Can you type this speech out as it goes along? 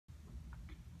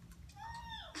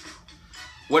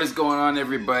What is going on,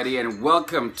 everybody, and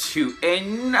welcome to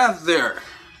another,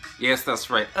 yes, that's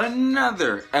right,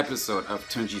 another episode of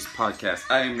Tunji's podcast.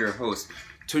 I am your host,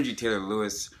 Tunji Taylor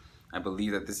Lewis. I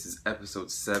believe that this is episode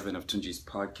 7 of Tunji's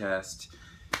podcast.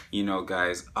 You know,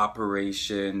 guys,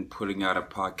 operation putting out a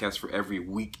podcast for every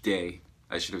weekday.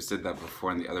 I should have said that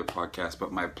before in the other podcast,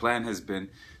 but my plan has been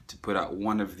to put out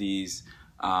one of these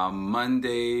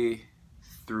Monday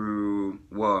through,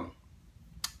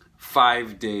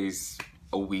 5 days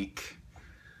a week,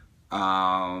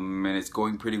 and it's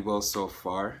going pretty well so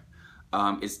far.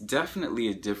 It's definitely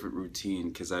a different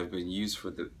routine because I've been used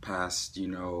for the past,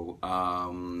 year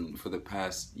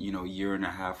and a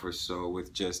half or so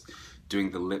with just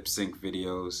doing the lip sync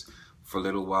videos. For a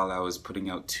little while, I was putting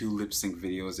out 2 lip sync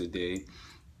videos a day,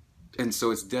 and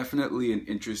so it's definitely an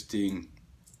interesting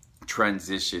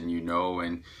transition,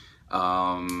 and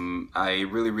I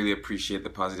really appreciate the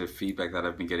positive feedback that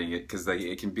I've been getting, because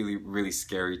it can be really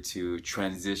scary to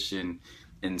transition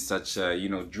in such a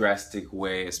drastic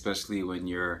way, especially when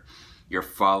your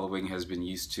following has been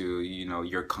used to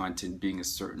your content being a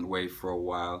certain way for a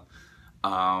while.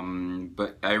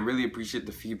 But I really appreciate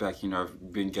the feedback.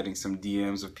 I've been getting some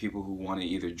DMs of people who want to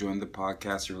either join the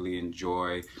podcast or really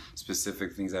enjoy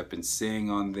specific things I've been saying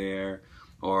on there,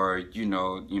 or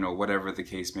whatever the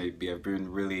case may be. I've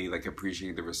been really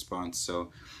appreciating the response.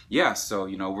 So yeah,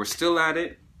 we're still at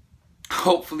it.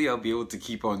 Hopefully I'll be able to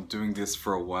keep on doing this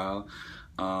for a while.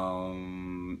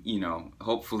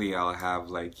 Hopefully I'll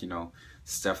have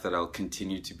stuff that I'll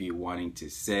continue to be wanting to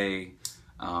say.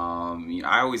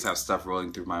 I always have stuff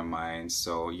rolling through my mind,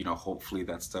 so hopefully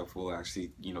that stuff will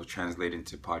actually translate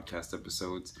into podcast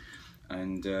episodes.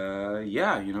 And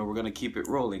we're gonna keep it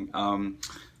rolling.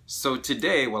 So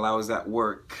today, while I was at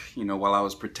work, while I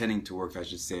was pretending to work, I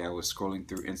should say, I was scrolling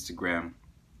through Instagram,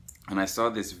 and I saw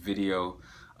this video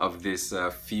of this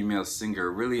female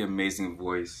singer, really amazing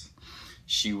voice.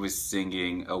 She was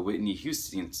singing a Whitney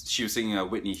Houston. She was singing a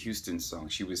Whitney Houston song.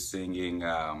 She was singing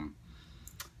 "I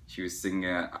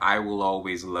Will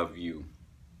Always Love You,"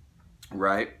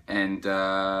 right? And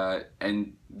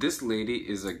this lady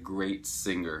is a great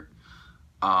singer.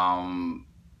 But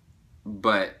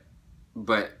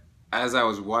as I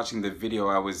was watching the video,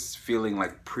 I was feeling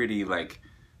pretty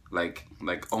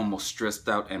almost stressed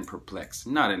out and perplexed.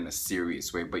 Not in a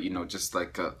serious way, but just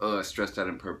stressed out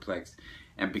and perplexed.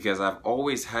 And because I've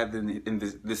always had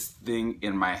this thing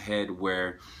in my head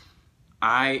where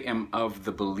I am of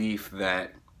the belief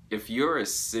that if you're a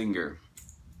singer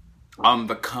on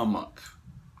the come up,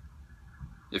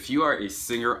 if you are a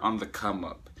singer on the come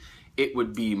up, it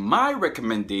would be my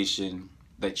recommendation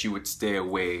that you would stay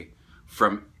away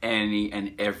from any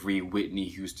and every Whitney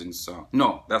Houston song.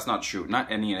 No, that's not true. Not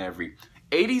any and every.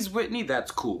 80s Whitney,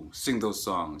 that's cool. Sing those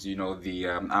songs.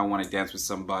 I Want to Dance with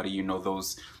Somebody.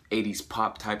 Those 80s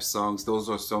pop type songs.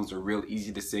 Those songs are real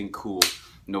easy to sing. Cool.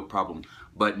 No problem.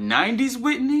 But 90s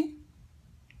Whitney,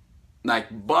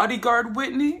 Bodyguard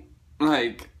Whitney,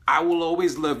 I Will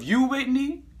Always Love You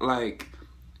Whitney, I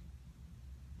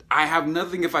Have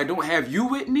Nothing If I Don't Have You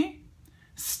Whitney,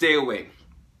 stay away.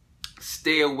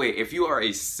 Stay away. If you are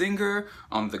a singer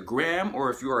on the gram, or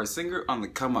if you are a singer on the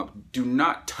come up, do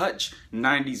not touch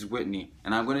 90s Whitney.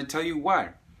 And I'm going to tell you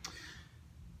why.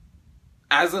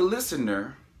 As a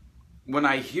listener, when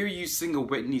I hear you sing a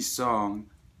Whitney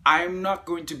song, I'm not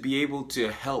going to be able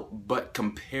to help but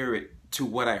compare it to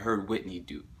what I heard Whitney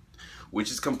do,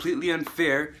 which is completely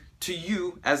unfair to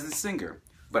you as the singer.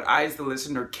 But I, as the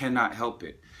listener, cannot help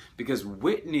it, because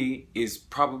Whitney is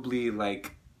probably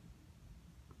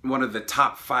one of the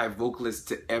top 5 vocalists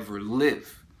to ever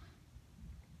live.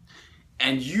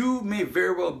 And you may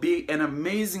very well be an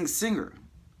amazing singer,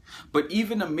 but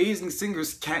even amazing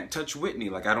singers can't touch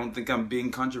Whitney. I don't think I'm being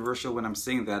controversial when I'm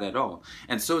saying that at all.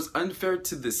 And so it's unfair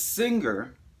to the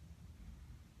singer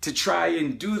to try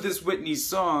and do this Whitney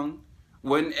song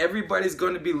when everybody's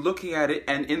going to be looking at it,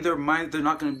 and in their mind they're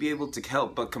not going to be able to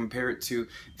help but compare it to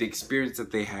the experience that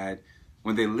they had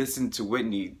when they listened to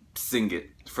Whitney sing it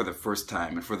for the first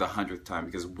time and for the 100th time,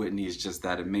 because Whitney is just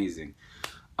that amazing.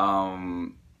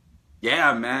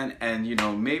 Yeah, man. And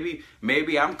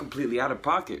maybe I'm completely out of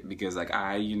pocket, because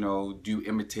I do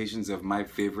imitations of my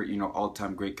favorite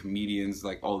all-time great comedians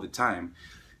all the time.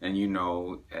 And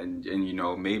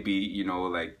maybe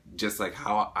just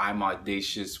how I'm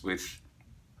audacious with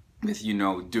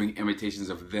doing imitations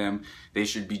of them, they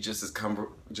should be just as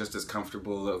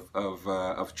comfortable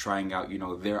of trying out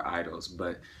their idols.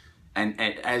 But and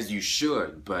as you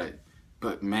should, but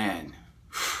man,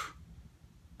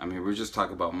 I mean, we were just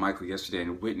talking about Michael yesterday,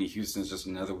 and Whitney Houston's just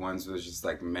another one. So it's just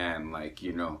man,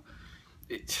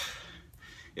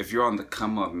 if you're on the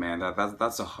come up, man,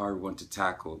 that's a hard one to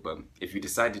tackle. But if you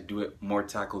decide to do it, more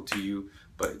tackle to you.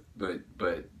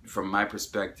 But from my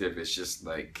perspective, it's just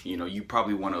like, you know, you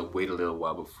probably want to wait a little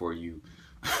while before you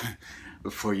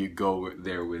before you go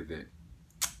there with it.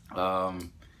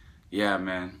 Yeah,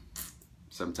 man.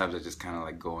 Sometimes I just kind of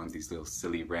like go on these little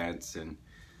silly rants and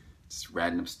just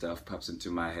random stuff pops into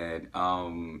my head.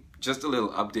 Just a little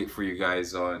update for you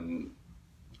guys on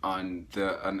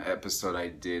an episode I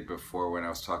did before when I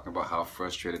was talking about how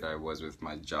frustrated I was with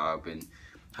my job and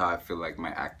how I feel like my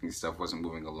acting stuff wasn't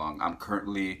moving along. I'm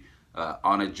currently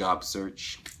on a job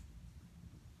search.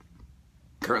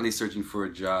 Currently searching for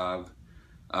a job,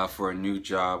 for a new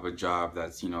job, a job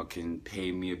that's, you know, can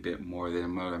pay me a bit more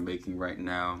than what I'm making right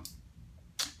now.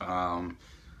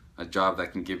 A job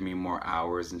that can give me more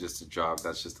hours, and just a job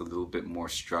that's just a little bit more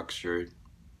structured.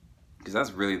 Because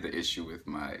that's really the issue with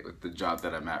the job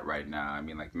that I'm at right now. I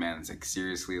mean, like, man, it's like,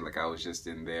 seriously, like, I was just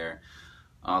in there.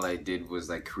 All I did was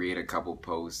like create a couple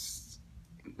posts,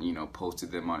 you know,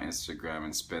 posted them on Instagram,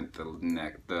 and spent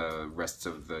the rest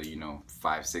of the, you know,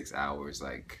 5-6 hours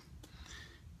like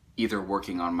either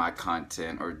working on my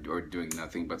content or doing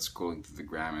nothing but scrolling through the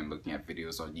gram and looking at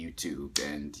videos on YouTube.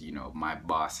 And, you know, my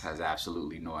boss has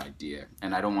absolutely no idea.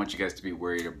 And I don't want you guys to be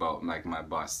worried about like my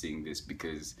boss seeing this,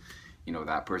 because, you know,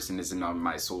 that person isn't on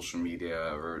my social media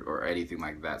or anything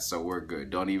like that. So we're good.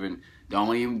 Don't even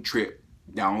trip.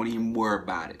 Don't even worry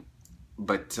about it.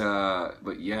 But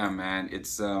yeah, man,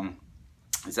 it's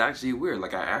actually weird.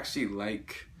 Like, I actually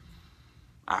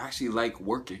like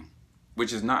working,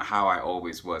 which is not how I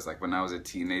always was. Like, when I was a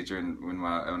teenager and when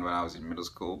I was in middle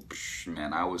school,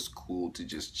 man, I was cool to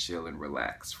just chill and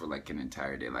relax for like an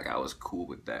entire day. Like, I was cool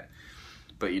with that.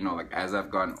 But, you know, like, as I've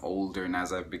gotten older and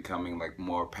as I've becoming like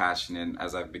more passionate,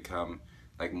 as I've become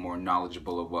like more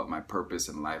knowledgeable of what my purpose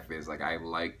in life is, like, I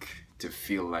like to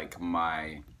feel like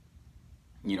my,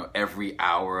 you know, every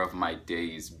hour of my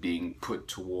days being put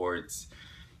towards,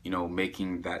 you know,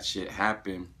 making that shit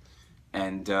happen.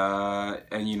 And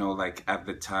you know, like, at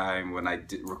the time when I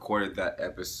recorded that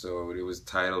episode, it was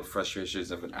titled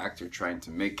 "Frustrations of an Actor Trying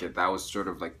to Make It." That was sort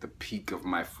of like the peak of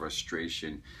my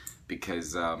frustration,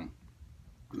 because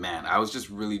man, I was just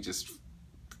really just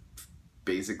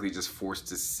basically just forced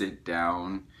to sit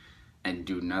down and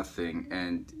do nothing.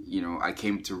 And, you know, I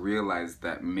came to realize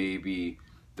that maybe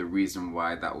the reason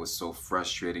why that was so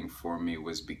frustrating for me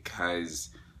was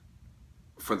because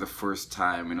for the first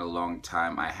time in a long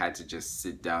time, I had to just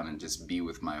sit down and just be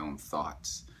with my own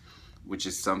thoughts, which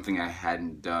is something I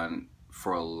hadn't done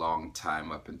for a long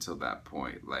time up until that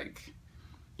point. Like,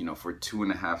 you know, for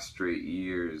 2.5 straight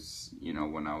years, you know,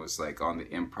 when I was like on the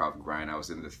improv grind, I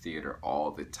was in the theater all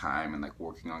the time and like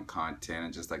working on content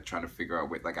and just like trying to figure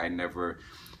out like, I never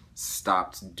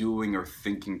stopped doing or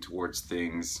thinking towards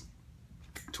things,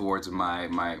 towards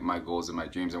my goals and my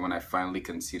dreams. And when I finally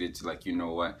conceded to like, you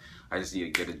know what, I just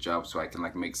need to get a job so I can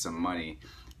like make some money.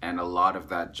 And a lot of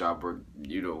that job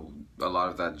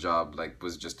like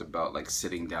was just about like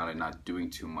sitting down and not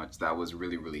doing too much. That was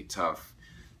really, really tough.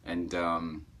 And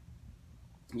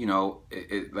you know,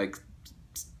 it like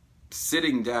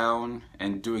sitting down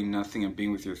and doing nothing and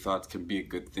being with your thoughts can be a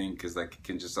good thing, because like it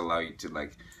can just allow you to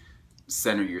like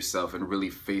center yourself and really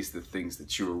face the things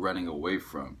that you were running away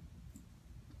from,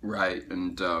 right?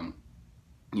 And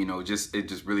you know, it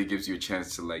just really gives you a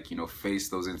chance to like, you know, face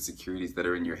those insecurities that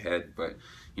are in your head. But,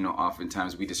 you know,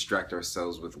 oftentimes we distract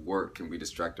ourselves with work, and we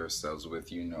distract ourselves with,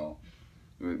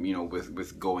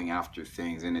 with going after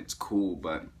things, and it's cool.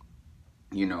 But,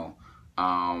 you know,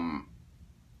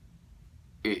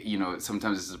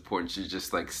 sometimes it's important to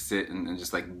just like sit and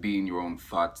just like be in your own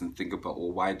thoughts and think about,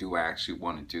 well, why do I actually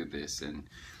want to do this? And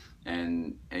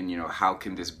you know, how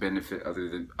can this benefit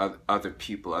other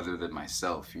people other than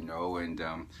myself, you know? And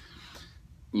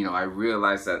you know, I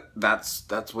realized that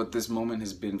that's what this moment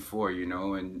has been for, you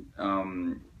know. And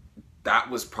that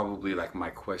was probably like my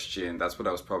question. That's what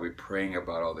I was probably praying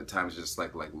about all the time. It's just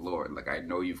like Lord, like, I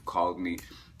know you've called me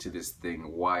to this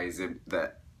thing. Why is it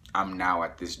that I'm now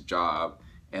at this job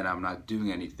and I'm not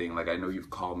doing anything? Like, I know you've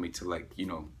called me to like, you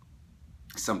know,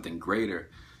 something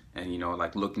greater. And, you know,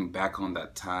 like looking back on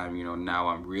that time, you know, now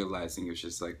I'm realizing it's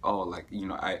just like, oh, like, you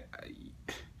know,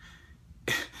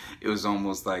 it was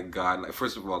almost like God, like,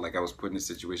 first of all, like, I was put in a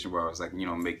situation where I was like, you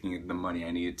know, making the money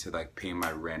I needed to like pay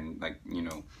my rent, like, you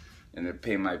know, and then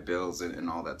pay my bills and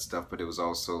all that stuff. But it was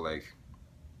also like,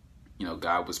 you know,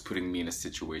 God was putting me in a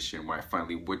situation where I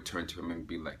finally would turn to him and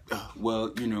be like, oh,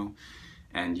 well, you know.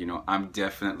 And, you know, I'm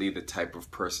definitely the type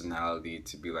of personality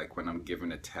to be like, when I'm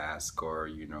given a task, or,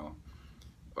 you know,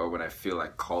 or when I feel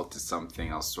like called to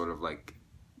something, I'll sort of like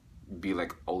be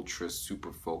like ultra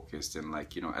super focused, and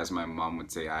like, you know, as my mom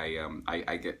would say,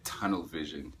 I get tunnel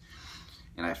vision,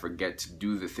 and I forget to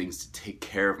do the things to take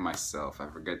care of myself. I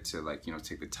forget to, like, you know,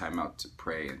 take the time out to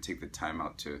pray, and take the time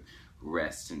out to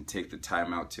rest, and take the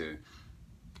time out to,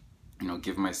 you know,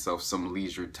 give myself some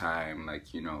leisure time. Like,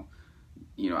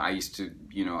 I used to,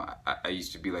 I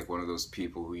used to be like one of those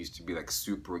people who used to be like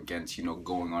super against, you know,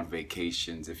 going on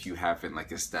vacations if you haven't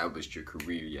like established your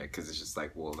career yet. Because it's just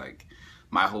like, well, like,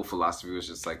 my whole philosophy was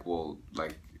just like, well,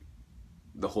 like,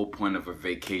 the whole point of a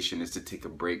vacation is to take a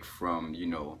break from, you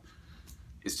know,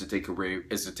 is to take a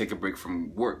break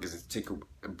from work, is to take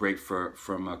a break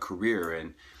from a career.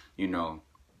 And, you know,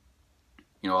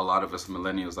 a lot of us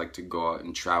millennials like to go out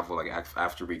and travel like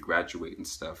after we graduate and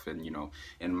stuff. And, you know,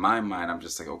 in my mind, I'm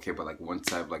just like, okay, but like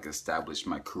once I've like established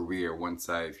my career, once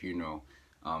I've, you know,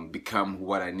 become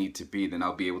what I need to be, then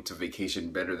I'll be able to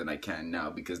vacation better than I can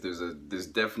now, because there's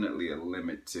definitely a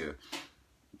limit to,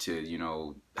 you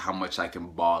know, how much I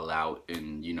can ball out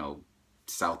in, you know,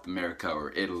 South America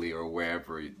or Italy or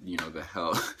wherever, you know, the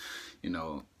hell,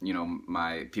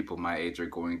 my people my age are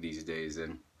going these days.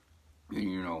 And,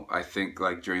 you know, I think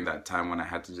like during that time when I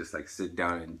had to just like sit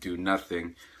down and do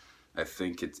nothing, I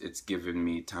think it's given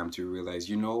me time to realize,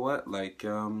 you know what, like,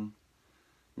 you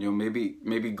know,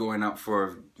 maybe going out for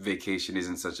a vacation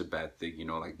isn't such a bad thing. You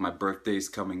know, like my birthday's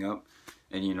coming up,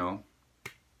 and, you know,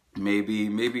 maybe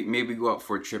go out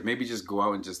for a trip, maybe just go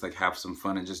out and just like have some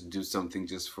fun and just do something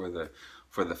just for the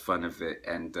fun of it.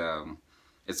 And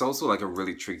it's also like a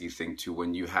really tricky thing too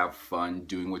when you have fun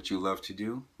doing what you love to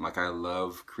do. Like, I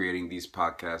love creating these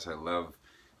podcasts. I love,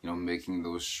 you know, making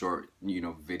those short, you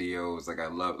know, videos. Like, I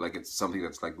love, like, it's something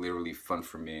that's like literally fun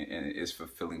for me, and it is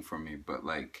fulfilling for me. But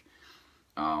like,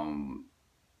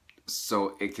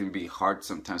 so it can be hard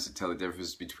sometimes to tell the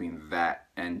difference between that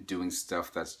and doing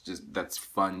stuff that's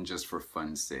fun just for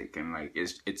fun's sake. And like,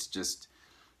 it's just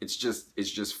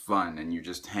fun, and you're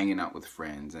just hanging out with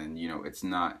friends, and, you know, it's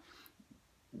not,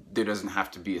 there doesn't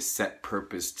have to be a set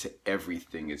purpose to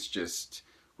everything. It's just,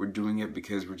 we're doing it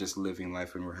because we're just living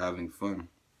life and we're having fun.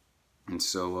 And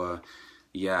so,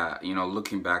 yeah, you know,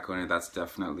 looking back on it, that's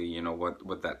definitely, you know,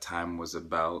 what that time was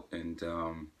about. And,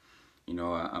 you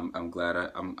know, I'm glad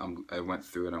I went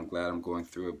through it. I'm glad I'm going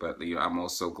through it. But, you know, I'm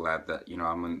also glad that, you know,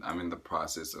 I'm in the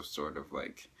process of sort of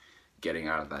like getting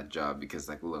out of that job, because,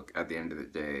 like, look, at the end of the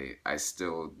day, I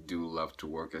still do love to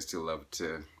work. I still love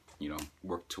to, you know,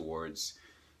 work towards,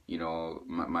 you know,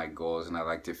 my goals, and I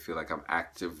like to feel like I'm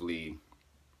actively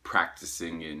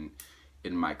practicing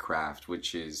in my craft,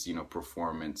 which is, you know,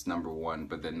 performance, number one,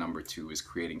 but then number two is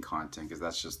creating content, because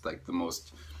that's just like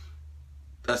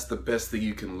that's the best thing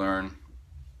you can learn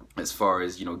as far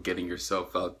as, you know, getting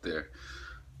yourself out there,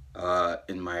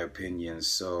 in my opinion.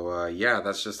 So yeah,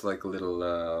 that's just like a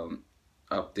little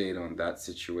update on that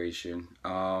situation.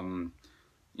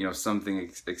 You know, something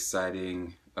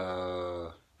exciting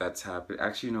that's happened.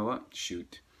 Actually, you know what?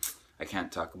 Shoot, I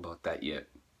can't talk about that yet.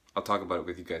 I'll talk about it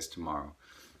with you guys tomorrow.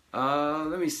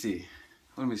 Let me see.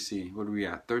 What are we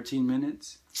at? 13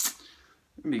 minutes?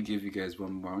 Let me give you guys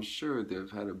one more. I'm sure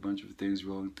they've had a bunch of things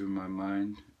rolling through my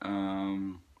mind.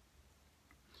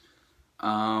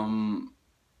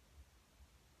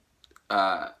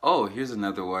 Oh, here's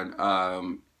another one.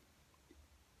 I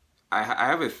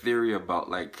have a theory about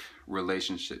like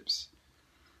relationships,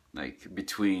 like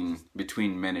between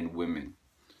men and women.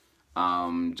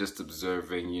 Just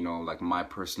observing, you know, like my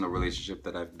personal relationship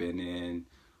that I've been in,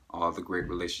 all the great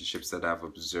relationships that I've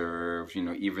observed, you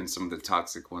know, even some of the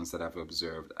toxic ones that I've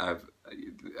observed. I've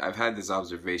had this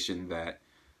observation that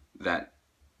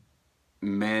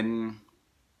men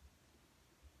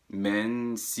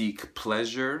seek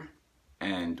pleasure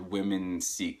and women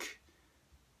seek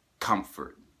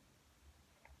comfort,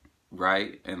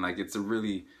 right? And like, it's a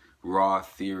really raw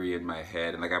theory in my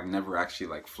head, and like, I've never actually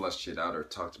like flushed it out or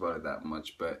talked about it that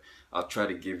much, but I'll try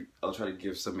to give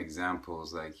some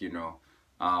examples. Like, you know,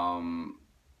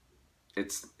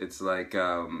 it's like,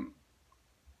 oh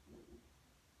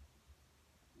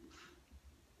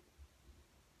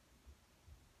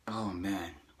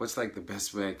man, what's like the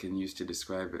best way I can use to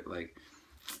describe it? Like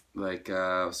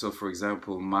so for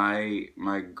example, my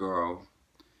girl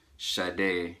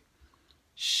Sade,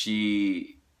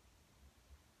 she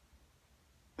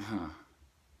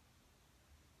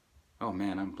oh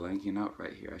man, I'm blanking out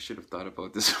right here. I should have thought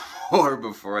about this more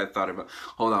before I thought about.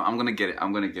 Hold on, I'm gonna get it. Give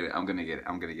me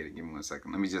 1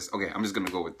 second. I'm just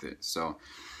gonna go with it. So,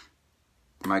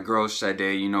 my girl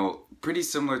Sade, you know, pretty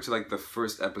similar to like the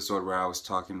first episode where I was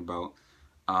talking about,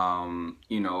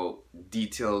 you know,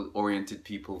 detail-oriented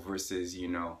people versus, you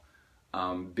know,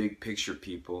 big picture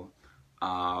people.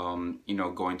 You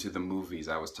know, going to the movies.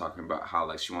 I was talking about how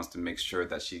like she wants to make sure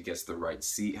that she gets the right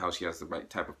seat, how she has the right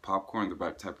type of popcorn, the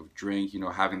right type of drink, you know,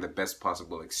 having the best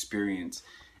possible experience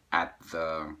at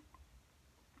the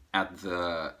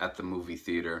movie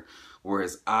theater.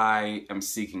 Whereas I am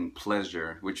seeking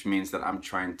pleasure, which means that I'm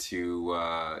trying to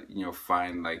you know,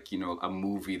 find like, you know, a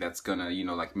movie that's gonna, you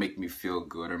know, like make me feel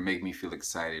good or make me feel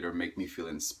excited or make me feel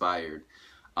inspired,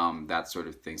 that sort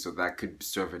of thing. So that could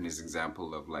serve as an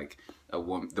example of like the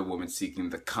woman seeking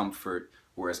the comfort,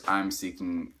 whereas I'm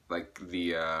seeking like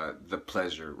the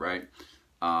pleasure, right?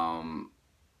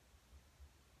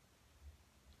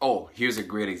 Oh, here's a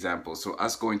great example. So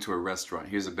us going to a restaurant,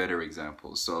 here's a better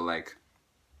example. So like,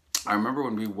 I remember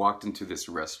when we walked into this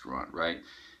restaurant, right?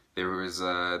 There was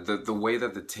the way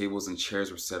that the tables and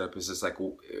chairs were set up is just like,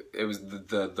 it was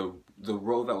the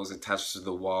row that was attached to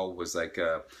the wall was like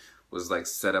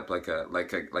set up like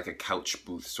a couch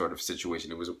booth sort of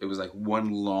situation. It was like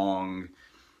one long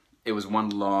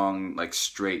like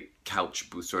straight couch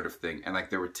booth sort of thing, and like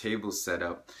there were tables set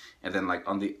up, and then like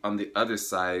on the other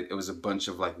side it was a bunch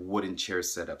of like wooden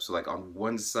chairs set up. So like on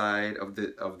one side of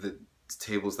the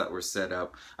tables that were set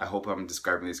up, I hope I'm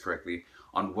describing this correctly,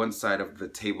 on one side of the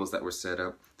tables that were set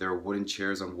up there were wooden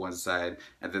chairs on one side,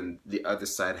 and then the other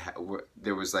side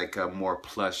there was like a more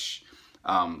plush,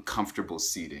 comfortable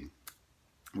seating,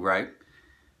 right?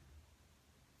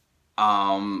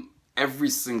 Every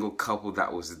single couple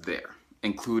that was there,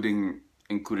 including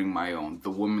my own,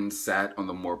 the woman sat on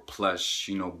the more plush,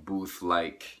 you know, booth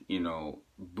like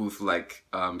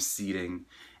seating,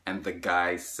 and the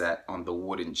guy sat on the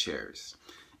wooden chairs.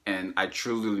 And I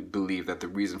truly believe that the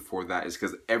reason for that is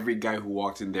because every guy who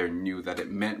walked in there knew that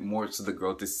it meant more to the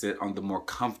girl to sit on the more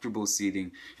comfortable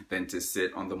seating than to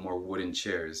sit on the more wooden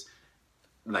chairs.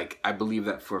 Like, I believe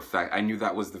that for a fact. I knew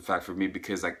that was the fact for me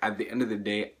because, like, at the end of the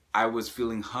day, I was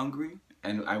feeling hungry,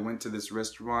 and I went to this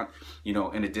restaurant, you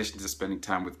know, in addition to spending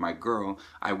time with my girl,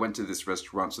 I went to this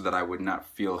restaurant so that I would not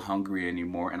feel hungry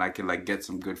anymore, and I could like get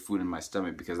some good food in my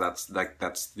stomach, because that's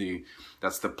the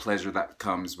pleasure that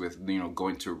comes with, you know,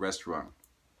 going to a restaurant.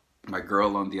 My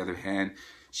girl, on the other hand,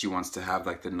 she wants to have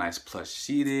like the nice plush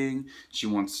seating. She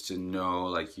wants to know,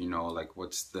 like, you know, like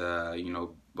what's the, you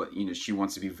know, but, you know, she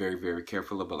wants to be very, very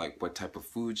careful about like what type of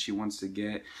food she wants to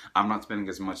get. I'm not spending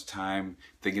as much time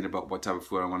thinking about what type of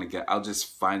food I want to get. I'll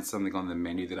just find something on the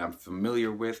menu that I'm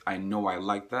familiar with. I know I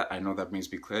like that. I know that brings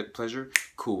me pleasure.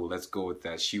 Cool, let's go with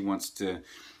that. She wants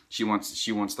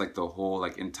like the whole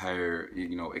like entire,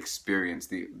 you know, experience,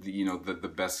 the you know, the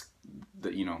best,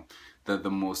 you know, the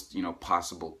most, you know,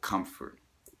 possible comfort,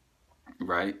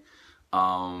 right?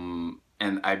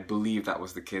 And I believe that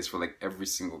was the case for like every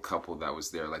single couple that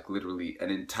was there. Like literally an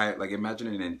entire, like imagine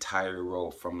an entire row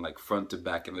from like front to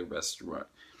back in the restaurant,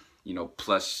 you know,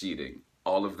 plush seating.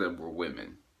 All of them were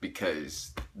women,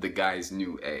 because the guys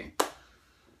knew,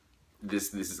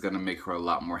 this is gonna make her a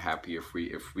lot more happy if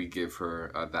we give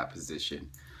her that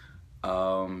position.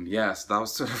 Yeah, so that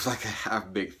was sort of like a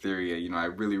half big theory. You know, I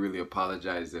really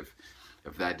apologize if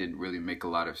that didn't really make a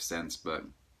lot of sense, but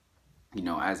you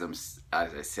know, as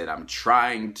I said, I'm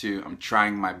trying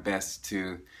my best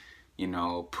to, you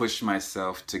know, push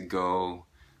myself to go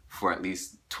for at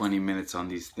least 20 minutes on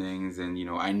these things. And you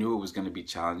know, I knew it was going to be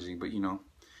challenging, but you know,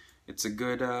 it's a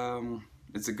good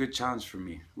challenge for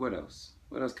me. What else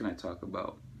can I talk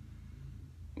about?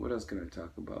 Let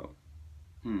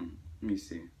me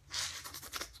see.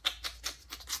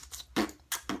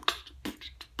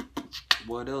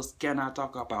 What else can I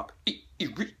talk about?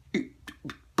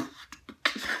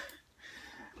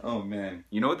 Oh man,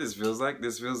 you know what this feels like?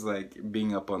 This feels like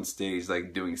being up on stage,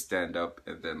 like doing stand-up,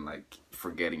 and then like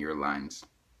forgetting your lines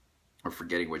or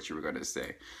forgetting what you were gonna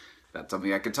say. That's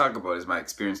something I could talk about, is my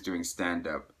experience doing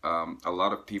stand-up. A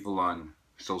lot of people on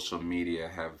social media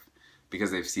have, because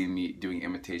they've seen me doing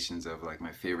imitations of like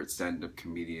my favorite stand-up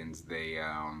comedians, they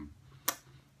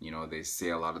you know, they say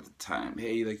a lot of the time,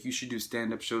 hey, like you should do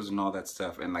stand-up shows and all that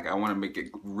stuff. And like I want to make it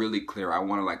really clear. I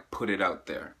want to like put it out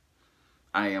there.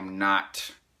 I am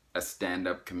not a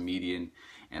stand-up comedian,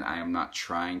 and I am not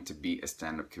trying to be a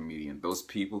stand-up comedian. Those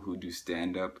people who do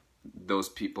stand-up, those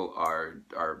people are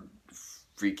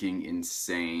freaking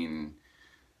insane.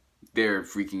 They're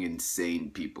freaking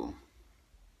insane people.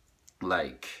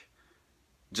 Like,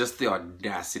 just the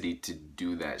audacity to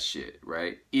do that shit,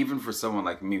 right? Even for someone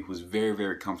like me who's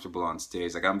very comfortable on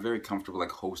stage. Like, I'm very comfortable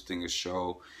like hosting a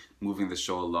show, moving the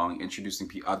show along,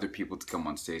 introducing other people to come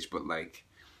on stage, but like,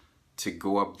 to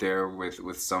go up there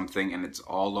with something and it's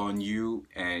all on you,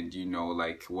 and you know,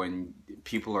 like when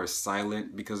people are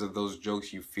silent because of those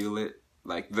jokes, you feel it.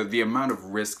 Like the amount of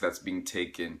risk that's being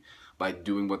taken by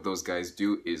doing what those guys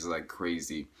do is like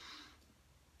crazy.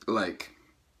 Like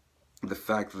the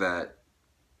fact that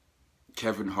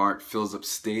Kevin Hart fills up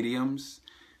stadiums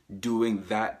doing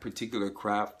that particular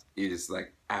craft is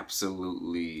like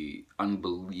absolutely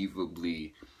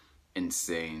unbelievably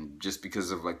insane, just because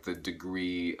of like the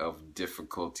degree of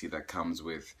difficulty that comes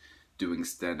with doing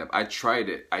stand-up. I tried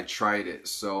it.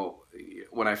 So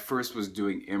when I first was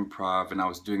doing improv and I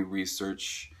was doing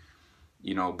research,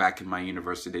 you know, back in my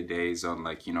university days on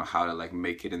like, you know, how to like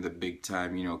make it in the big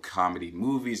time, you know, comedy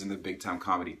movies and the big time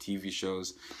comedy TV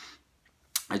shows,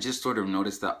 I just sort of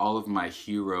noticed that all of my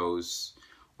heroes,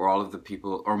 or all of the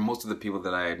people, or most of the people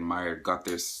that I admired, got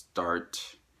their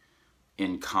start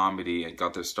in comedy and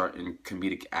got their start in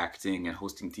comedic acting and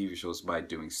hosting TV shows by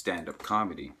doing stand-up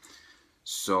comedy.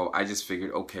 So I just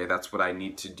figured, okay, that's what I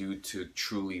need to do to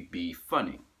truly be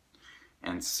funny.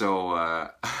 And so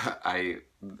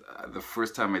the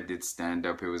first time I did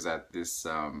stand-up, it was at this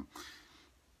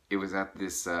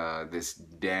this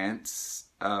dance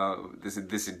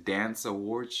dance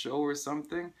award show or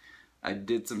something. I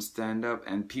did some stand-up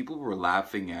and people were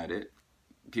laughing at it.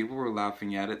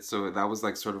 So that was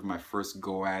like sort of my first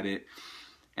go at it.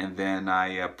 And then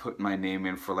I put my name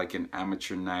in for like an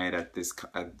amateur night at the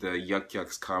Yuck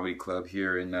Yucks Comedy Club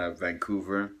here in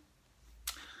Vancouver.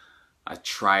 I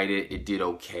tried it, it did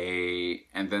okay.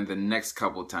 And then the next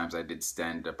couple times I did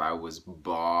stand-up, I was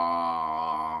bombing.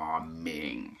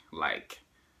 Like,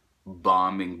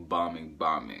 bombing.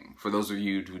 For those of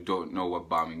you who don't know what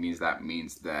bombing means, that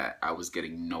means that I was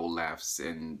getting no laughs,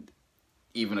 and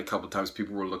even a couple times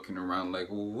people were looking around like,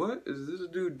 what is this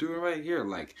dude doing right here?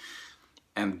 Like,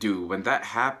 and dude, when that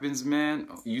happens, man,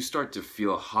 you start to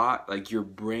feel hot. Like your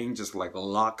brain just like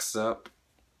locks up.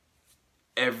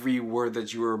 Every word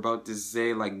that you were about to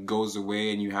say like goes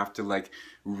away, and you have to like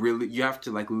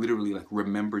literally like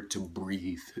remember to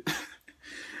breathe.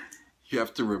 You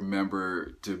have to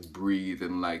remember to breathe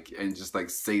and just like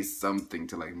say something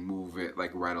to like move it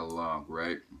like right along,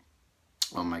 right?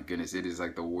 Oh my goodness, it is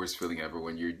like the worst feeling ever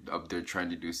when you're up there trying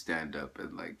to do stand up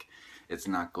and like it's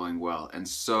not going well. And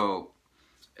so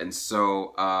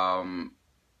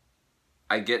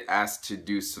I get asked to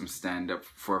do some stand up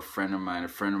for a friend of mine. A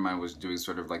friend of mine was doing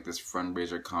sort of like this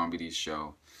fundraiser comedy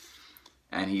show.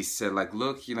 And he said like,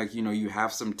 look, you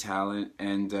have some talent,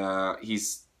 and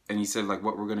he said like,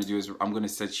 what we're going to do is I'm going to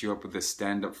set you up with a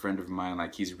stand-up friend of mine.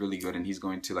 Like, he's really good, and he's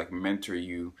going to like mentor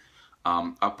you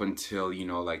up until,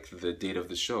 like the date of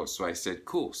the show. So I said,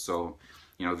 cool. So,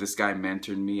 this guy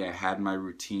mentored me. I had my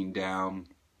routine down.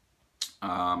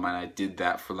 And I did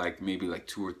that for like maybe like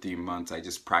 2 or 3 months. I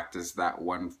just practiced that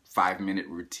one 5-minute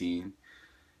routine.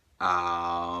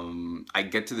 I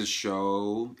get to the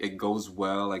show, it goes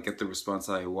well, I get the response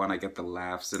that I want, I get the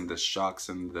laughs and the shocks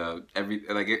and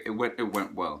it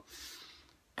went well.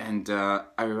 And I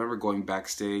remember going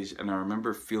backstage, and I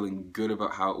remember feeling good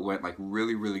about how it went, like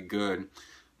really, really good,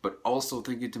 but also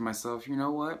thinking to myself, you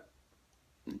know what?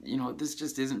 This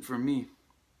just isn't for me.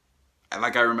 And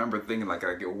I remember thinking like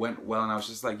it went well, and I was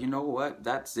just like, you know what?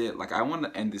 That's it. Like, I want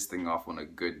to end this thing off on a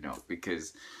good note,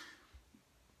 because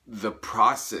the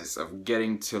process of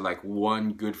getting to like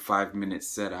one good 5-minute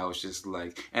set, I was just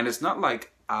like, and it's not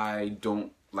like I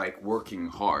don't like working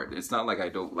hard. It's not like I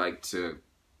don't like to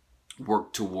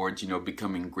work towards,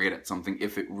 becoming great at something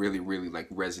if it really, really like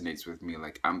resonates with me.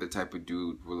 Like, I'm the type of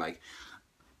dude who like,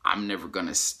 I'm never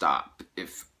gonna stop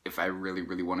if I really,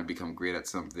 really want to become great at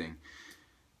something.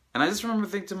 And I just remember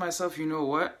thinking to myself, you know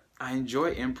what? I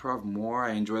enjoy improv more.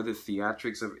 I enjoy the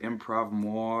theatrics of improv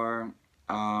more.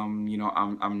 I'm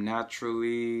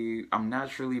naturally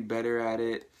better at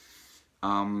it.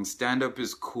 Stand-up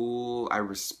is cool. I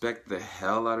respect the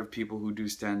hell out of people who do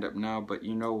stand-up now, but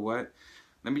you know what?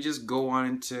 Let me just go on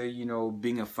into,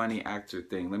 being a funny actor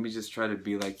thing. Let me just try to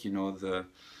be like, the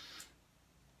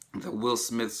Will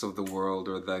Smiths of the world,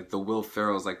 or the Will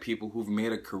Ferrells, like people who've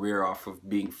made a career off of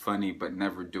being funny but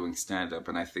never doing stand-up.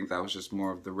 And I think that was just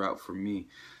more of the route for me.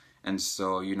 And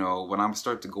so, when I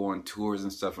start to go on tours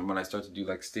and stuff, and when I start to do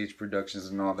like stage productions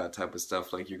and all that type of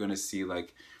stuff, like you're going to see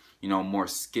like, more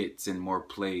skits and more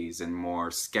plays and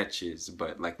more sketches,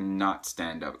 but like not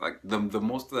stand up. Like the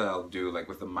most that I'll do like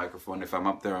with a microphone, if I'm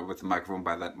up there with the microphone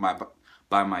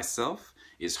by myself,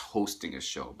 is hosting a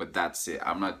show. But that's it.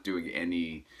 I'm not doing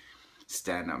any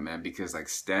stand up, man, because like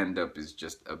stand up is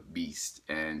just a beast.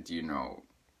 And,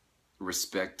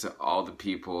 respect to all the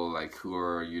people like who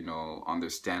are on their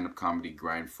stand-up comedy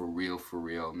grind for real,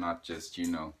 not just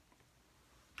like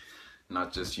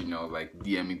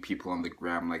DMing people on the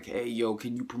gram like, hey yo,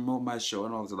 can you promote my show,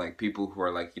 and all the like people who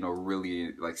are like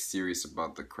really like serious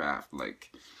about the craft.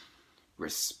 Like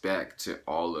respect to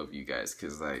all of you guys,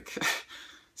 because like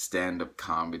stand-up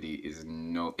comedy is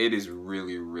it is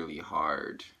really, really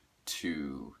hard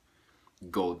to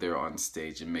go there on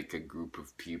stage and make a group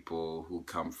of people who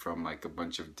come from like a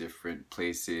bunch of different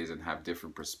places and have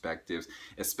different perspectives,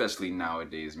 especially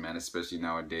nowadays, man. Especially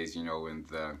nowadays, you know, in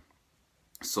the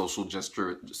social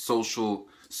justice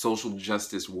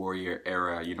warrior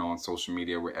era, you know, on social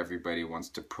media, where everybody wants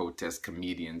to protest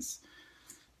comedians,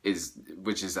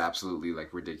 which is absolutely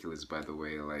like ridiculous, by the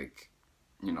way. Like,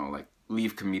 you know, like,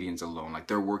 leave comedians alone. Like,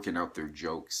 they're working out their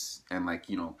jokes, and like,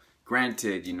 you know,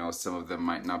 granted, you know, some of them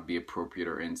might not be appropriate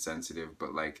or insensitive,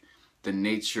 but like, the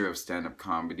nature of stand-up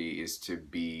comedy is to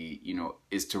be, you know,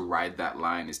 is to ride that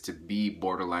line, is to be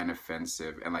borderline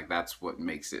offensive, and like, that's what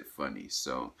makes it funny.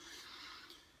 So,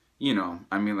 you know,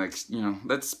 I mean, like, you know,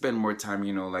 let's spend more time,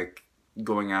 you know, like,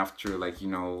 going after, like, you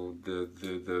know,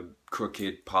 the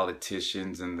crooked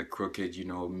politicians and the crooked, you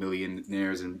know,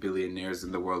 millionaires and billionaires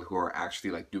in the world who are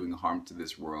actually like doing harm to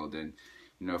this world. And,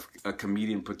 you know, if a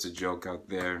comedian puts a joke out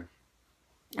there,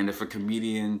 and if a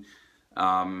comedian,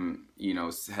 you know,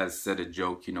 has said a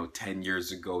joke, you know, 10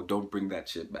 years ago, don't bring that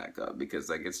shit back up, because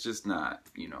like, it's just not,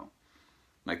 you know,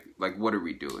 like what are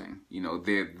we doing? You know,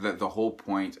 the whole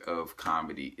point of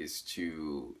comedy is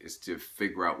to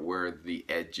figure out where the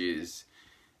edge is,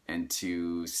 and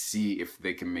to see if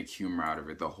they can make humor out of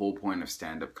it. The whole point of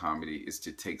stand-up comedy is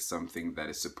to take something that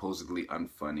is supposedly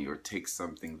unfunny, or take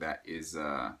something that is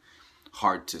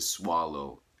hard to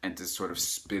swallow, and to sort of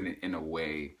spin it in a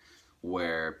way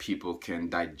where people can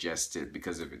digest it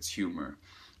because of its humor.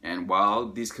 And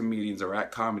while these comedians are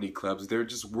at comedy clubs, they're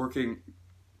just working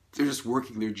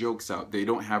their jokes out. They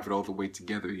don't have it all the way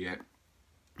together yet.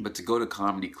 But to go to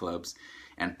comedy clubs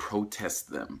and protest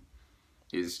them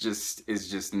is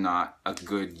just not a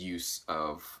good use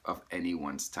of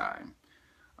anyone's time.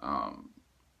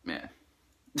 Man,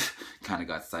 kind of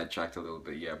got sidetracked a little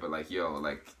bit, yeah. But like, yo,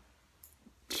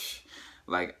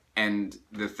 like, and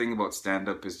the thing about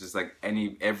stand-up is just like,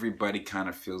 everybody kind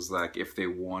of feels like if they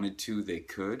wanted to, they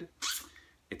could.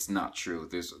 It's not true.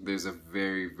 There's a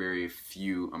very, very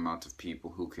few amount of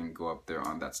people who can go up there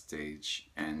on that stage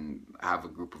and have a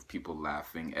group of people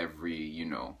laughing every, you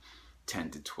know,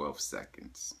 10 to 12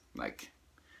 seconds. Like,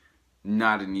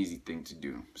 not an easy thing to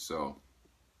do. So,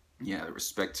 yeah,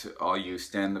 respect to all you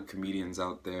stand-up comedians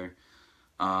out there.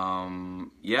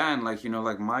 Yeah, and like, you know,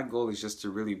 like, my goal is just to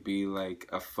really be like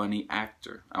a funny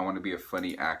actor. I want to be a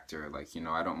funny actor. Like, you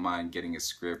know, I don't mind getting a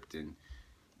script and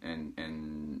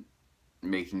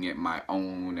making it my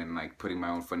own, and like putting my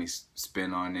own funny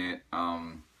spin on it.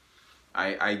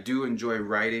 I do enjoy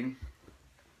writing.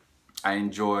 I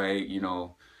enjoy, you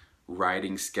know,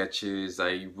 writing sketches.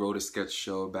 I wrote a sketch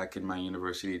show back in my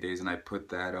university days, and I put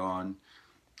that on.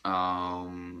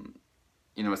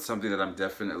 You know, it's something that I'm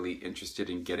definitely interested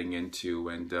in getting into.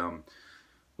 And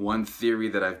one theory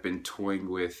that I've been toying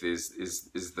with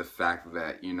is the fact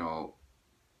that, you know,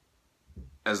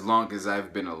 as long as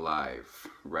I've been alive,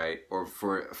 right, or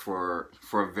for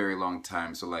a very long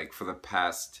time, so like for the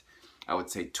past, I would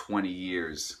say 20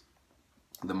 years,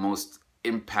 the most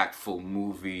impactful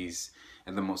movies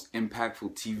and the most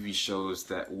impactful TV shows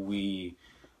that we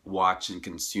watch and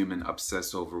consume and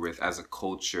obsess over with as a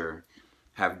culture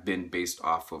have been based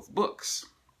off of books,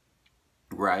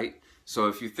 right? So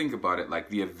if you think about it, like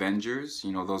the Avengers,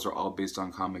 you know, those are all based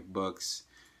on comic books.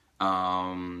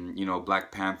 You know,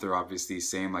 Black Panther, obviously,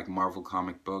 same, like Marvel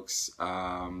comic books.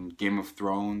 Game of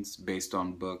Thrones, based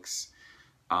on books.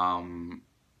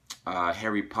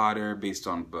 Harry Potter, based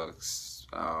on books.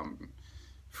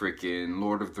 Freaking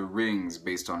Lord of the Rings,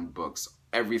 based on books.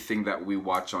 Everything that we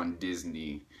watch on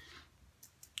Disney,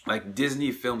 like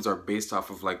Disney films, are based off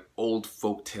of like old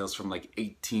folk tales from like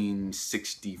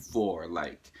 1864.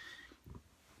 Like,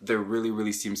 there really,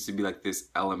 really seems to be like this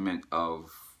element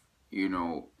of, you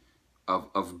know,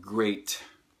 of great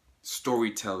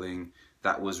storytelling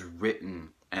that was written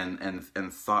and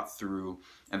thought through,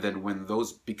 and then when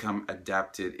those become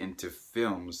adapted into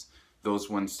films, those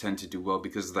ones tend to do well,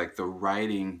 because like the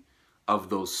writing of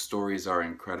those stories are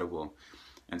incredible.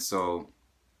 And so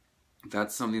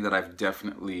that's something that I've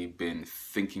definitely been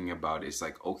thinking about, is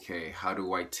like, okay, how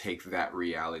do I take that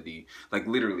reality? Like,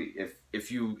 literally, if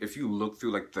you look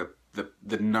through like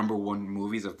the number one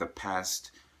movies of the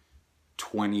past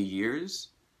 20 years,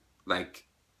 like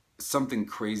something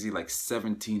crazy like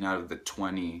 17 out of the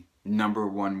 20 number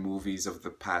one movies of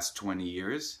the past 20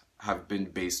 years have been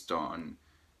based on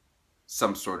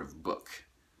some sort of book.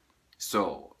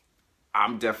 So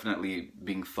I'm definitely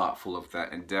being thoughtful of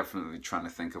that, and definitely trying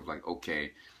to think of like,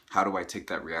 okay, how do I take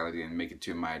that reality and make it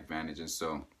to my advantage? And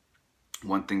so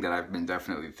one thing that I've been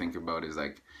definitely thinking about is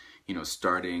like, you know,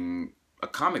 starting a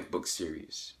comic book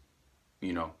series.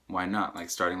 You know, why not?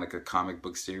 Like starting like a comic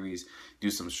book series,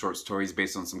 do some short stories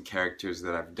based on some characters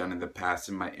that I've done in the past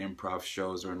in my improv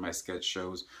shows or in my sketch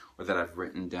shows, or that I've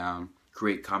written down,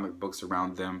 create comic books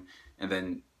around them, and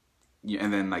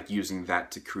then like using that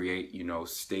to create, you know,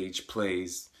 stage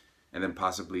plays, and then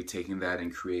possibly taking that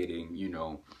and creating, you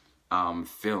know,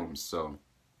 films. So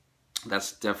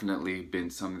that's definitely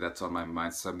been something that's on my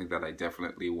mind, something that I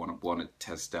definitely want to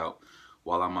test out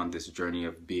while I'm on this journey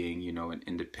of being, you know, an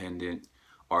independent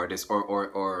artist,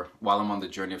 or while I'm on the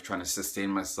journey of trying to sustain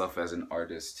myself as an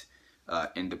artist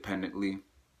independently.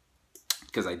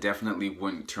 Because I definitely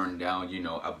wouldn't turn down, you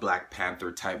know, a Black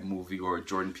Panther type movie or a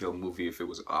Jordan Peele movie if it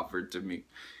was offered to me.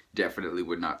 Definitely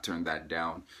would not turn that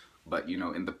down. But, you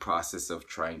know, in the process of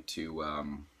trying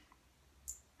to,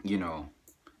 you know,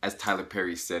 as Tyler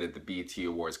Perry said at the BET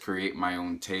Awards, create my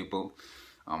own table.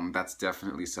 That's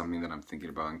definitely something that I'm thinking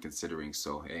about and considering.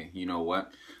 So, hey, you know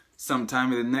what?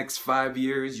 Sometime in the next 5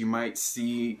 years, you might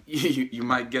see, you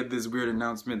might get this weird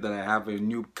announcement that I have a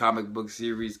new comic book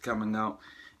series coming out.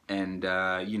 And,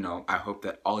 you know, I hope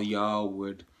that all y'all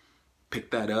would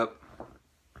pick that up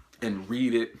and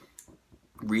read it.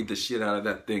 Read the shit out of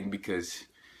that thing, because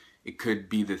it could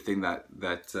be the thing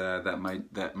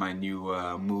that my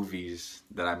new movies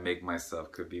that I make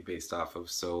myself could be based off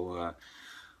of. So,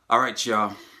 all right,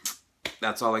 y'all.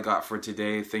 That's all I got for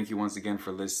today. Thank you once again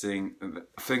for listening.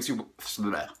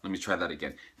 Let me try that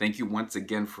again. Thank you once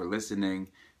again for listening.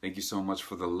 Thank you so much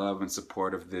for the love and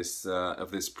support of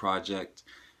this project.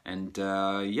 And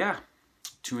yeah,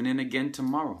 tune in again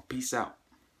tomorrow. Peace out.